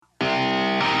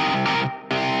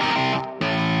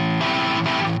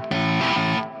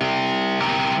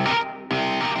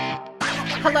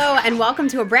and welcome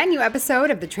to a brand new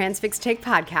episode of the Transfix Take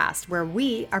podcast, where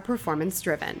we are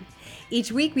performance-driven.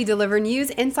 Each week, we deliver news,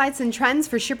 insights, and trends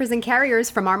for shippers and carriers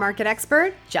from our market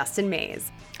expert, Justin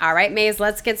Mays. All right, Mays,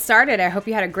 let's get started. I hope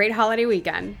you had a great holiday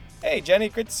weekend. Hey, Jenny,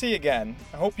 good to see you again.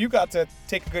 I hope you got to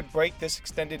take a good break this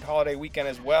extended holiday weekend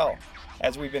as well,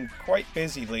 as we've been quite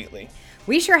busy lately.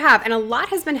 We sure have, and a lot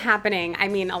has been happening.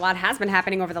 A lot has been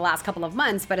happening over the last couple of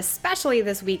months, but especially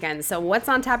this weekend. So what's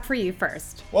on tap for you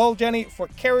first? Well, Jenny, for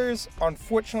carriers,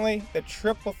 unfortunately, the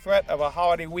triple threat of a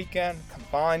holiday weekend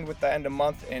combined with the end of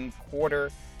month and quarter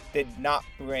did not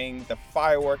bring the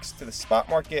fireworks to the spot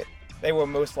market they were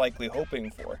most likely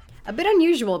hoping for. A bit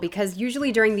unusual because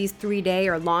usually during these 3-day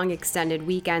or long extended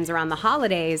weekends around the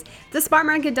holidays, the spot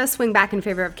market does swing back in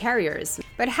favor of carriers.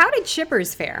 But how did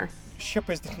shippers fare?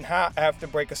 Shippers did not have to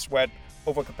break a sweat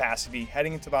over capacity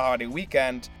heading into the holiday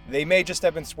weekend. They may just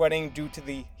have been sweating due to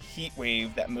the heat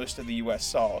wave that most of the U.S.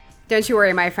 saw. Don't you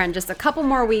worry, my friend, just a couple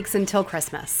more weeks until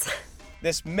Christmas.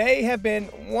 This may have been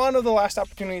one of the last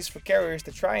opportunities for carriers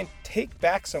to try and take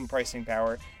back some pricing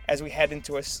power as we head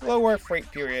into a slower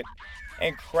freight period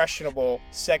and questionable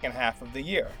second half of the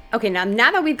year. Okay, now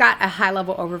that we've got a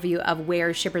high-level overview of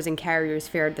where shippers and carriers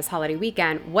fared this holiday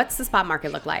weekend, what's the spot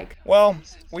market look like? Well,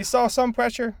 we saw some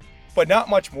pressure, but not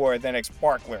much more than a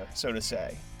sparkler, so to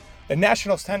say. The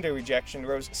national tender rejection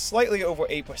rose slightly over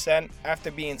 8%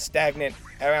 after being stagnant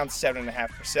around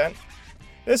 7.5%.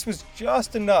 This was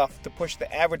just enough to push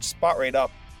the average spot rate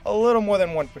up a little more than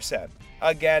 1%.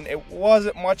 Again, it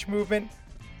wasn't much movement,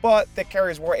 but the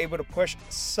carriers were able to push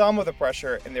some of the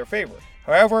pressure in their favor.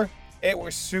 However, it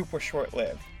was super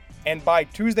short-lived. And by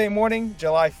Tuesday morning,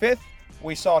 July 5th,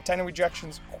 we saw tender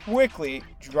rejections quickly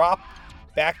drop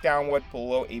back downward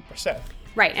below 8%.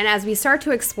 Right, and as we start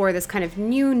to explore this kind of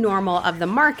new normal of the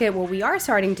market, what we are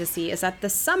starting to see is that the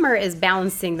summer is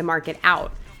balancing the market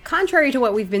out. Contrary to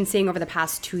what we've been seeing over the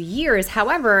past 2 years,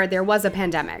 however, there was a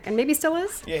pandemic, and maybe still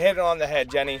is? You hit it on the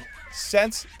head, Jenny.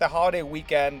 Since the holiday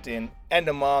weekend and end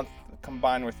of month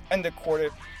combined with end of quarter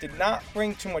did not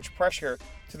bring too much pressure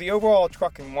to the overall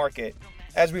trucking market,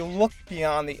 as we look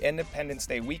beyond the Independence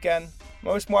Day weekend,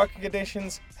 most market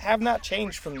conditions have not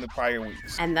changed from the prior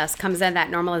weeks. And thus comes in that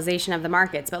normalization of the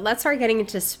markets. But let's start getting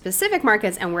into specific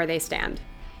markets and where they stand.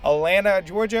 Atlanta,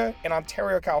 Georgia, and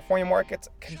Ontario, California markets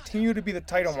continue to be the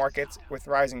title markets with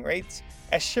rising rates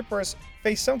as shippers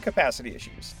face some capacity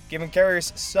issues, giving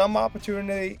carriers some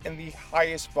opportunity in the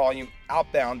highest volume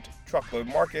outbound truckload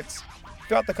markets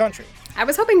throughout the country. I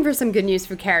was hoping for some good news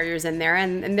for carriers in there,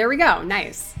 and there we go.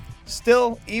 Nice.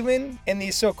 Still, even in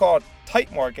these so-called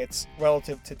tight markets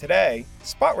relative to today,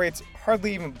 spot rates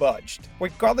hardly even budged,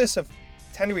 regardless of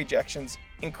tender rejections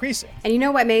increasing. And you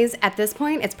know what, Mays? At this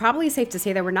point, it's probably safe to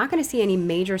say that we're not going to see any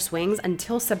major swings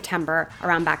until September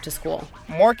around back to school.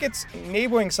 Markets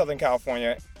neighboring Southern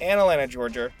California and Atlanta,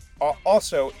 Georgia are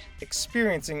also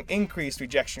experiencing increased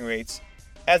rejection rates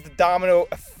as the domino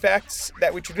effects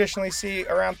that we traditionally see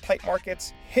around tight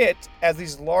markets hit as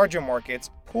these larger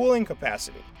markets pooling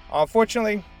capacity.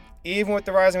 Unfortunately, even with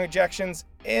the rising rejections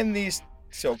in these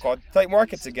so-called tight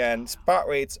markets again, spot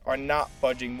rates are not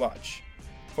budging much.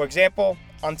 For example,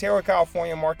 Ontario,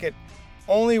 California market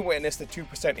only witnessed a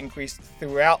 2% increase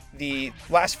throughout the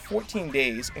last 14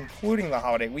 days, including the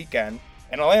holiday weekend,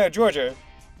 and Atlanta, Georgia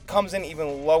comes in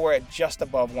even lower at just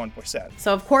above 1%.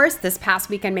 So of course, this past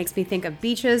weekend makes me think of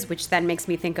beaches, which then makes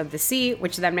me think of the sea,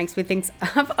 which then makes me think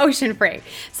of ocean freight.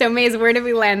 So Mays, where do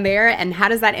we land there, and how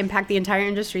does that impact the entire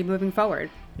industry moving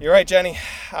forward? You're right, Jenny.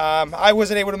 I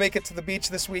wasn't able to make it to the beach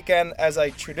this weekend as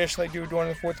I traditionally do during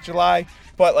the 4th of July.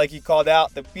 But like you called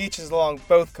out, the beaches along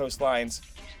both coastlines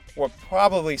were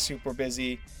probably super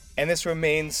busy. And this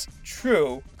remains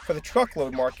true for the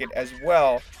truckload market as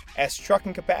well, as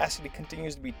trucking capacity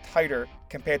continues to be tighter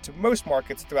compared to most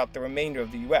markets throughout the remainder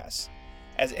of the U.S.,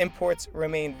 as imports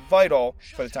remain vital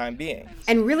for the time being.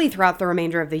 And really throughout the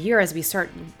remainder of the year as we start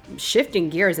shifting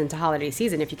gears into holiday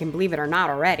season, if you can believe it or not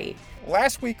already.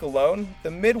 Last week alone,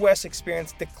 the Midwest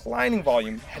experienced declining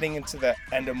volume heading into the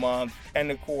end of month,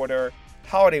 end of quarter,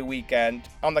 holiday weekend.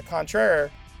 On the contrary,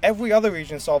 every other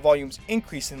region saw volumes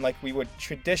increasing like we would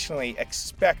traditionally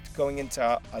expect going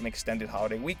into an extended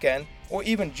holiday weekend or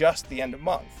even just the end of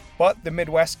month. But the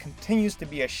Midwest continues to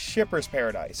be a shipper's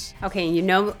paradise. Okay, you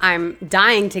know I'm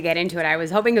dying to get into it. I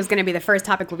was hoping it was going to be the first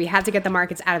topic, but we have to get the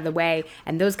markets out of the way.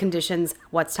 And those conditions,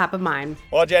 what's top of mind?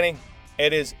 Well, Jenny,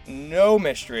 it is no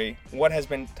mystery what has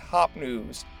been top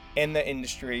news in the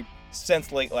industry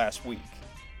since late last week.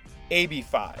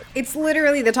 AB5. It's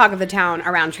literally the talk of the town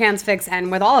around Transfix and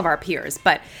with all of our peers.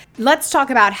 But let's talk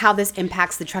about how this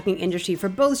impacts the trucking industry for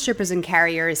both shippers and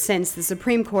carriers since the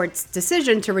Supreme Court's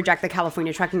decision to reject the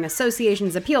California Trucking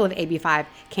Association's appeal of AB5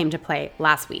 came to play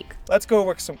last week. Let's go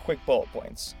over some quick bullet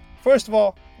points. First of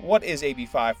all, what is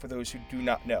AB5 for those who do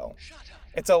not know?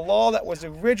 It's a law that was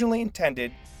originally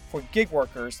intended for gig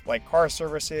workers like car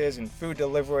services and food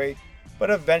delivery,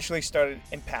 but eventually started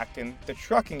impacting the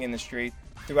trucking industry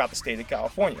throughout the state of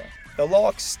California. The law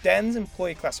extends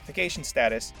employee classification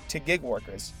status to gig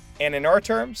workers, and in our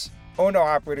terms,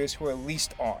 owner-operators who are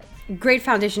leased on. Great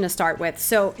foundation to start with.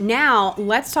 So now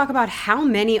let's talk about how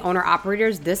many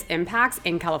owner-operators this impacts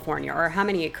in California, or how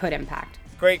many it could impact.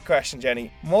 Great question,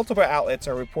 Jenny. Multiple outlets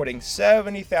are reporting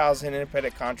 70,000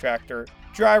 independent contractor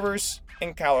drivers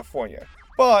in California,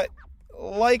 but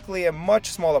likely a much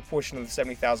smaller portion of the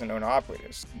 70,000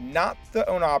 owner-operators, not the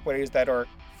owner-operators that are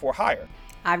for hire.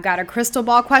 I've got a crystal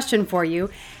ball question for you.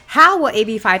 How will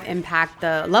AB5 impact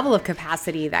the level of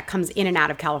capacity that comes in and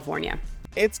out of California?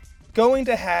 It's going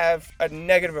to have a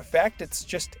negative effect. It's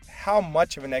just how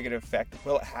much of a negative effect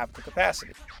will it have to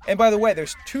capacity. And by the way,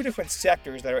 there's two different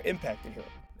sectors that are impacted here: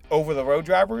 over-the-road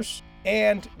drivers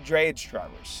and drayage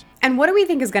drivers. And what do we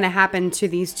think is going to happen to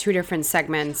these two different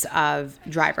segments of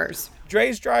drivers?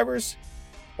 Drayage drivers,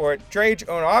 or drayage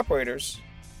owner-operators,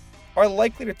 are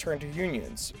likely to turn to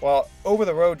unions, while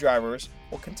over-the-road drivers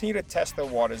will continue to test their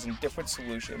waters in different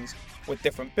solutions with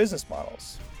different business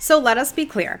models. So let us be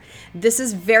clear. This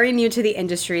is very new to the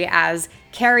industry, as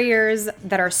carriers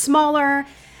that are smaller,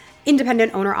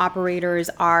 independent owner-operators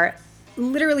are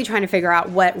literally trying to figure out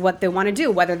what they want to do,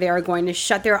 whether they are going to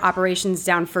shut their operations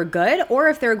down for good or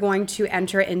if they're going to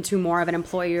enter into more of an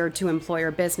employer-to-employer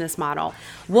business model.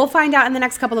 We'll find out in the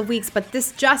next couple of weeks, but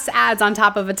this just adds on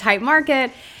top of a tight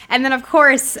market. And then, of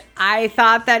course, I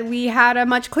thought that we had a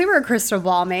much clearer crystal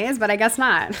ball, Maze, but I guess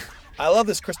not. I love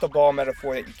this crystal ball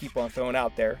metaphor that you keep on throwing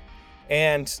out there.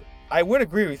 And I would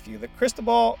agree with you. The crystal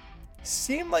ball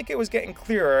seemed like it was getting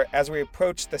clearer as we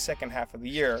approached the second half of the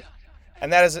year.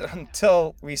 And that is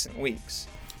until recent weeks.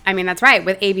 I mean, that's right.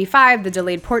 With AB5, the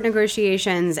delayed port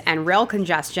negotiations and rail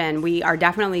congestion, we are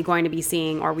definitely going to be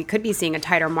seeing, or we could be seeing, a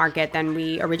tighter market than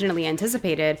we originally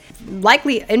anticipated,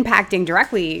 likely impacting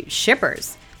directly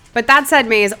shippers. But that said,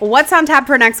 Maze, what's on tap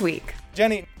for next week?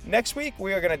 Jenny, next week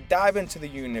we are going to dive into the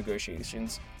union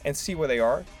negotiations and see where they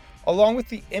are, along with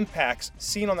the impacts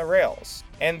seen on the rails.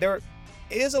 And there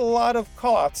is a lot of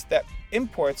call-outs that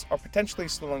imports are potentially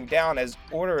slowing down as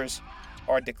orders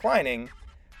are declining,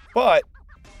 but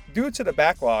due to the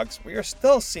backlogs, we are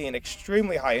still seeing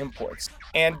extremely high imports.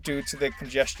 And due to the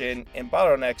congestion and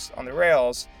bottlenecks on the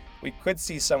rails, we could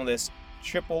see some of this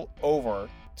triple over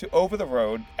to over the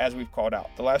road, as we've called out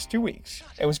the last 2 weeks.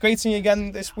 It was great seeing you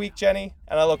again this week, Jenny,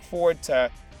 and I look forward to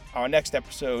our next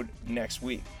episode next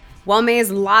week. Well,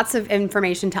 Maze, lots of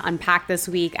information to unpack this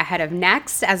week ahead of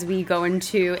next as we go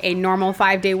into a normal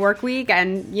 5-day work week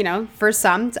and, for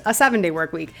some, a 7-day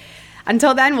work week.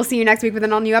 Until then, we'll see you next week with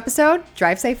an all-new episode.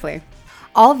 Drive safely.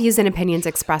 All views and opinions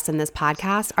expressed in this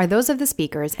podcast are those of the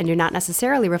speakers and do not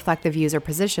necessarily reflect the views or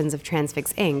positions of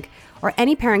Transfix Inc. or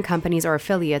any parent companies or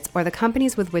affiliates or the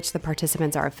companies with which the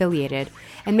participants are affiliated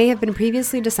and may have been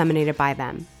previously disseminated by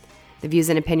them. The views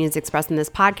and opinions expressed in this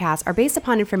podcast are based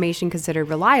upon information considered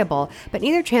reliable, but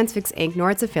neither Transfix Inc. nor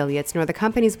its affiliates nor the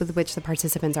companies with which the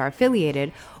participants are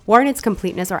affiliated warrant its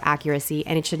completeness or accuracy,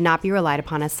 and it should not be relied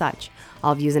upon as such.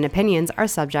 All views and opinions are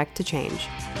subject to change.